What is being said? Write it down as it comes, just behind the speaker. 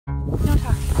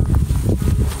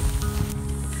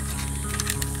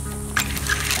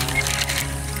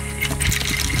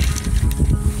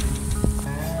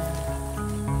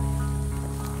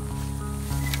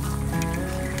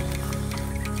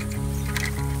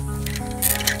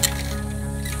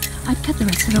I'd cut the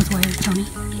rest of those wires, Tony.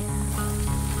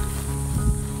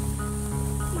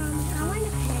 Mom, I want to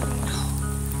pet it.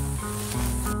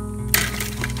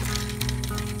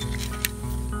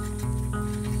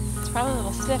 It's probably a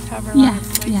little stiff, however long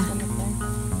it's placed in the thing.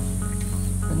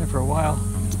 Been there for a while.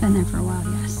 It's been there for a while,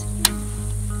 yes.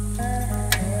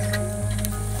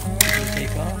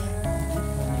 Take off.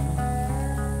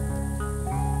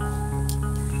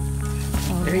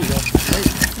 Oh, There you go.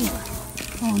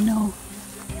 Oh no.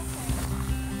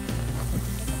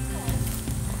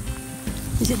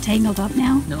 Is it tangled up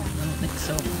now? No, I don't think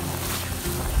so.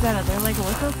 Does that other leg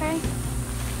look okay?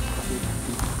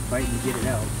 Fight and get it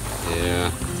out. Yeah, I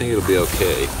think it'll be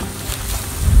okay.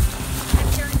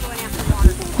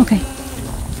 Okay,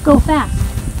 go fast.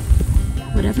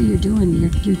 Whatever you're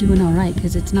doing all right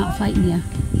because it's not fighting you.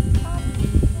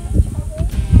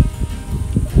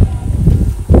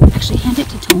 Actually, hand it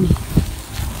to Tony.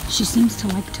 She seems to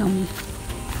like Tony.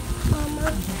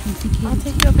 Mama. I'll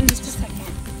take you up in just a second.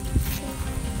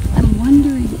 I'm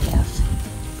wondering if,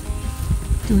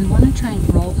 do we want to try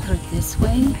and roll her this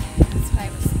way? That's what I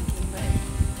was thinking, but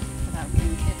without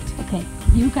getting kicked. Okay,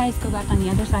 you guys go back on the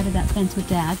other side of that fence with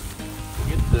Dad.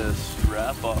 Get the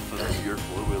strap off of your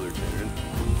four-wheeler, Taryn.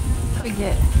 We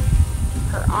get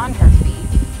her on her feet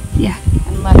Yeah.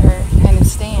 and let her kind of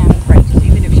stand. Right, because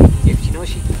even if she knows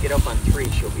she can get up on three,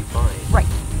 she'll be fine. Right.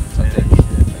 So then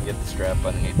I get the strap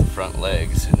underneath the front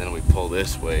legs, and then we pull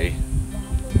this way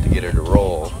to get her to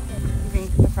roll. You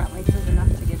think the front legs is enough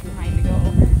to get behind to go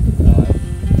over?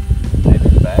 Maybe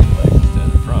the back legs instead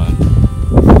of the front. Just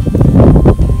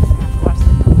have to watch the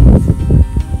front legs.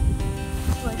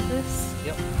 Just like this.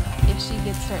 Yep. If she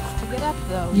starts to get up,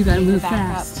 though, You gotta need to move back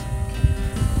fast. up.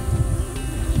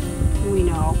 We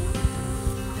know.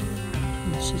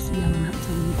 Oh, she's yelling up to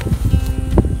me. Go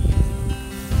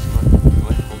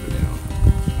ahead and hold her down.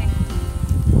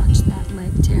 Watch that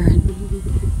leg, Taryn.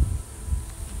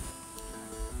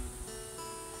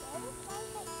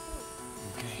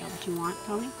 Okay. Is that what you want,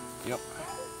 Tony? Yep. Okay.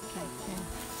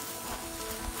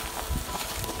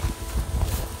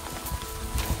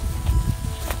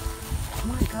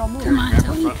 Come on, girl, move. Come on, Grab her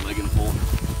Tony. front leg and pull.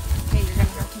 Okay, you're gonna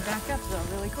have to back up though,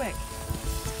 really quick.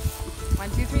 1,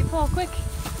 2, 3, pull, quick.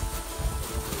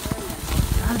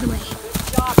 Out of the way.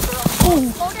 Good job, girl.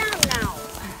 Oh, Slow down now.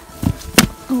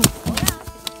 oh, Slow down.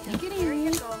 Take it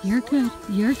easy. you're good.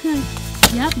 You're good.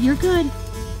 Yep, you're good.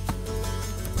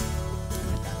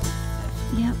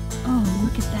 Yep. Oh,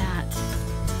 look at that.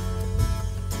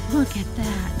 Look at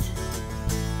that.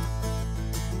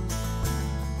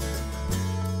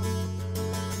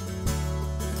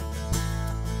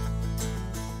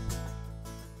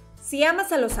 Si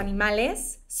amas a los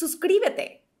animales,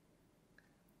 suscríbete.